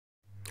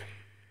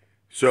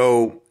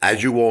So,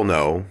 as you all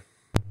know,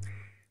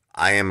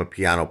 I am a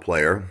piano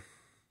player.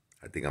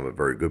 I think I'm a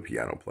very good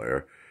piano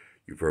player.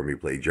 You've heard me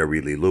play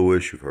Jerry Lee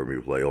Lewis. You've heard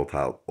me play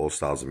all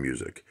styles of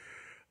music.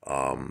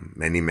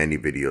 Many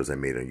videos I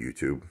made on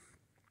YouTube.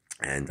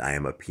 And I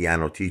am a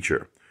piano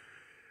teacher.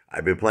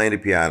 I've been playing the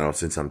piano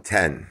since I'm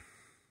 10.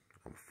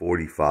 I'm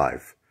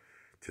 45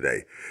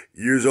 today.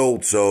 Years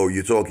old, so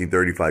you're talking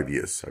 35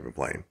 years I've been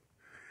playing.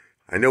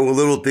 I know a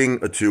little thing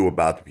or two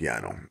about the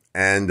piano.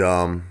 And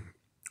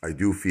I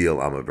do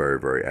feel I'm a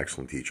very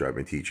excellent teacher. I've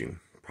been teaching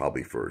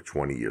probably for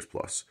 20 years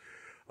plus.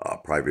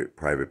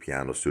 Private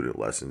piano student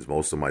lessons.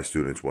 Most of my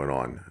students went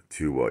on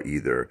to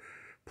either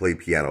play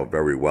piano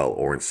very well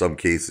or in some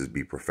cases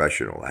be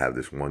professional. I have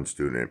this one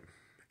student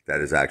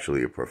that is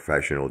actually a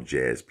professional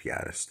jazz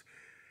pianist,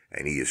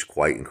 and he is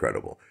quite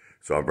incredible.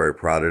 So I'm very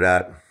proud of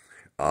that.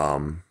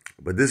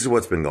 But this is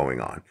what's been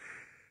going on.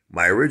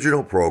 My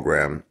original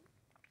program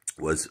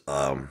was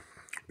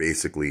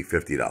basically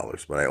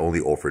 $50, but I only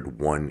offered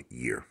 1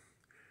 year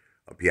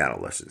of piano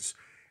lessons.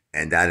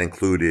 And that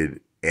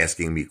included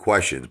asking me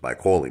questions by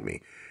calling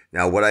me.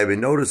 Now, what I've been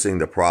noticing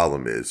the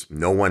problem is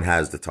no one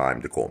has the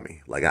time to call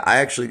me. Like I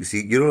actually,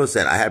 see, you don't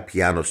understand, I have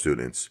piano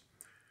students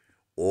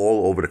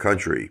all over the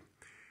country.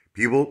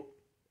 People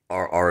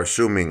are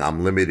assuming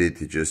I'm limited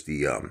to just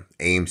the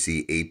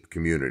AMC ape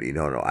community.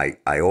 No,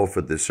 I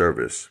offer this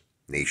service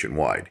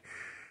nationwide.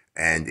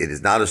 And it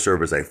is not a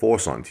service I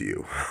force onto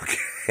you.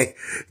 Okay.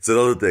 It's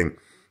another thing.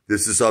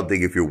 This is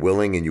something, if you're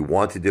willing and you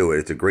want to do it,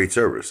 it's a great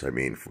service. I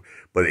mean,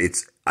 but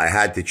I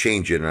had to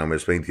change it, and I'm going to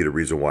explain to you the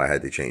reason why I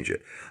had to change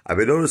it. I've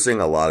been noticing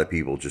a lot of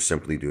people just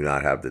simply do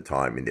not have the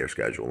time in their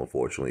schedule,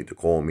 unfortunately, to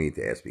call me,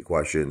 to ask me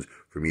questions,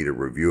 for me to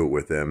review it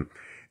with them.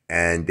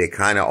 And they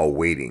kind of are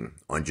waiting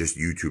on just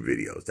YouTube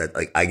videos. That,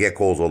 like, I get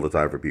calls all the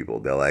time from people.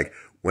 They're like,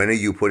 when are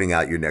you putting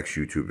out your next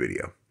YouTube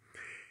video?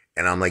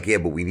 And I'm like, yeah,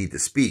 but we need to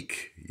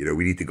speak. You know,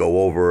 we need to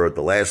go over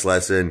the last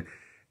lesson.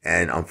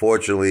 And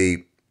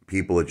unfortunately,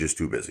 people are just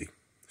too busy.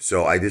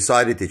 So I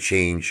decided to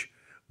change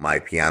my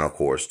piano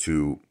course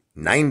to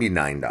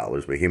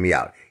 $99. But hear me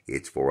out.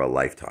 It's for a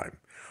lifetime.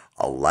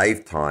 A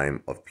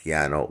lifetime of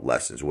piano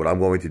lessons. What I'm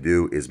going to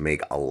do is make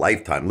a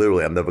lifetime.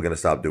 Literally, I'm never going to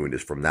stop doing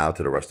this from now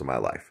to the rest of my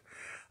life.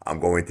 I'm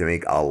going to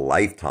make a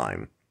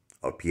lifetime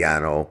of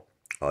piano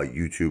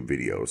YouTube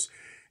videos.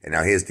 And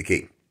now here's the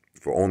key.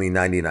 For only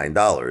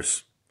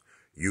 $99,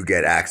 you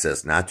get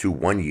access not to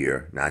 1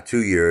 year, not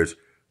 2 years,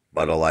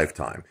 but a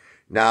lifetime.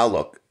 Now,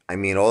 look, I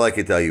mean, all I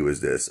can tell you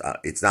is this.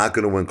 It's not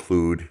going to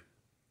include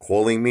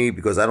calling me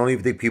because I don't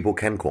even think people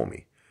can call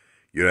me.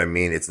 You know what I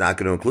mean? It's not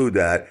going to include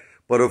that.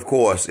 But of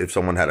course, if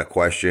someone had a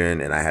question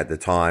and I had the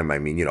time, I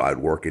mean, you know, I'd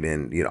work it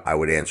in, you know, I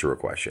would answer a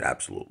question.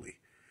 Absolutely.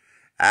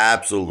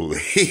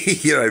 Absolutely.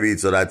 You know what I mean?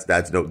 So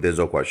there's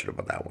no question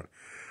about that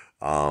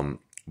one.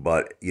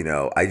 But, you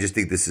know, I just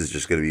think this is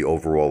just going to be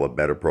overall a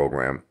better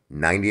program.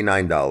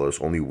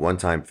 $99, only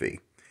one-time fee.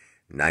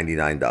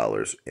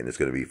 $99, and it's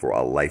going to be for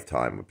a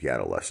lifetime of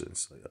piano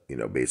lessons, you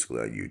know,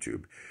 basically on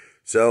YouTube.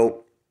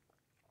 So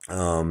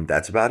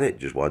that's about it.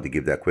 Just wanted to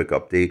give that quick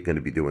update. Going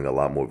to be doing a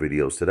lot more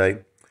videos today.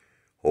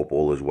 Hope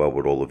all is well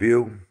with all of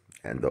you.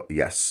 And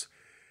yes,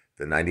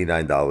 the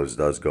 $99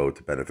 does go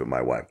to benefit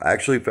my wife. I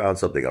actually found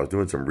something. I was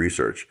doing some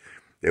research.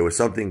 There was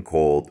something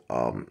called, I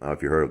don't know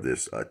if you heard of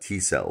this,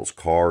 T-cells,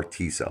 CAR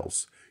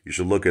T-cells. You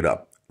should look it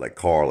up, like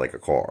car, like a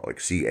car,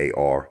 like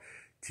CAR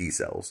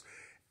T-cells.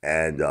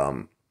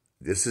 And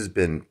this has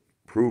been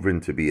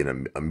proven to be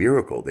a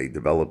miracle. They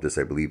developed this,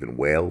 I believe, in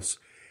Wales.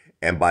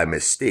 And by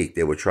mistake,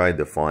 they were trying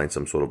to find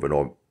some sort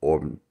of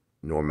an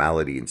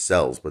normality in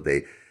cells, but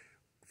they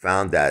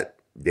found that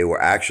they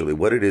were actually,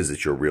 what it is,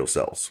 it's your real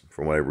cells,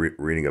 from what I'm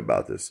reading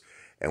about this.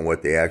 And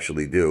what they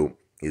actually do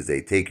is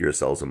they take your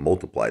cells and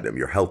multiply them,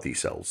 your healthy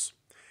cells.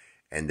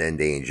 And then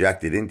they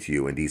inject it into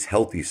you, and these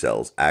healthy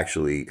cells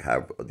actually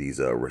have these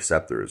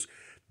receptors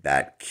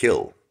that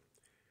kill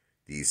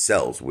these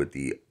cells with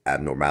the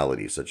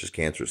abnormalities, such as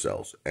cancer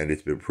cells. And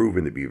it's been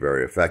proven to be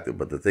very effective.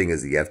 But the thing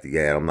is, the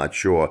FDA, I'm not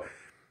sure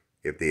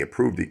if they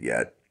approved it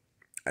yet,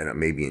 and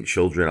maybe in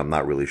children, I'm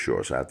not really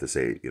sure. So I have to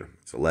say, you know,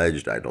 it's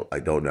alleged. I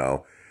don't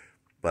know.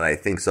 But I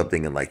think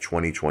something in like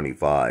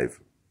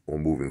 2025 or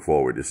moving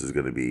forward, this is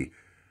going to be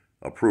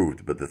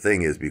approved. But the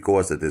thing is,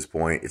 because at this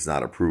point it's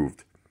not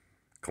approved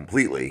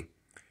completely,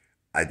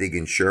 I think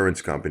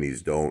insurance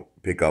companies don't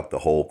pick up the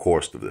whole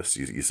cost of this.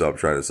 You saw what I'm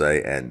trying to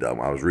say? And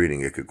I was reading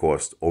it could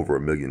cost over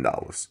 $1 million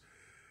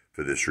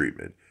for this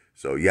treatment.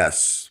 So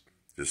yes,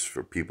 just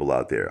for people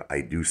out there, I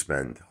do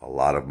spend a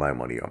lot of my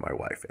money on my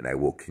wife, and I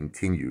will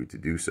continue to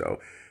do so.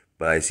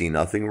 But I see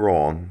nothing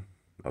wrong,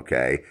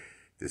 okay?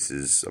 This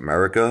is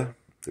America,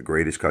 the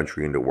greatest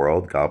country in the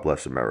world. God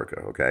bless America,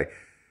 okay?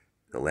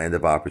 The land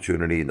of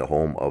opportunity and the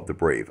home of the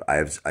brave.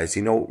 I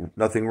see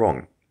nothing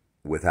wrong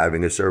with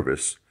having a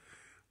service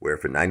where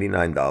for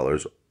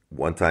 $99,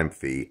 one-time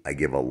fee, I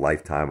give a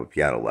lifetime of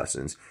piano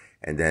lessons,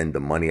 and then the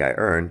money I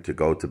earn to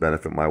go to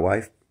benefit my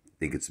wife. I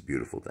think it's a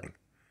beautiful thing.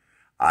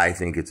 I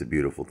think it's a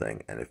beautiful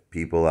thing. And if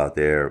people out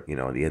there, you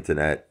know, on the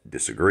internet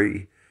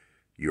disagree,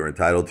 you're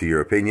entitled to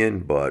your opinion,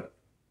 but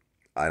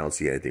I don't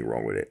see anything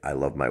wrong with it. I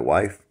love my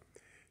wife.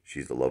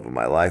 She's the love of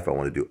my life. I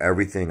want to do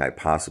everything I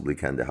possibly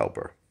can to help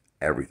her.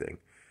 Everything.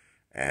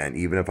 And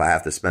even if I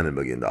have to spend $1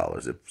 million,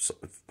 if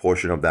a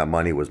portion of that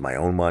money was my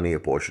own money, a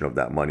portion of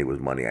that money was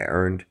money I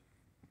earned,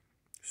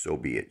 so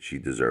be it. She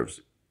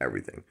deserves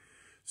everything.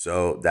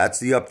 So that's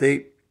the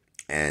update,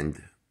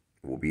 and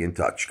we'll be in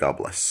touch. God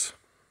bless.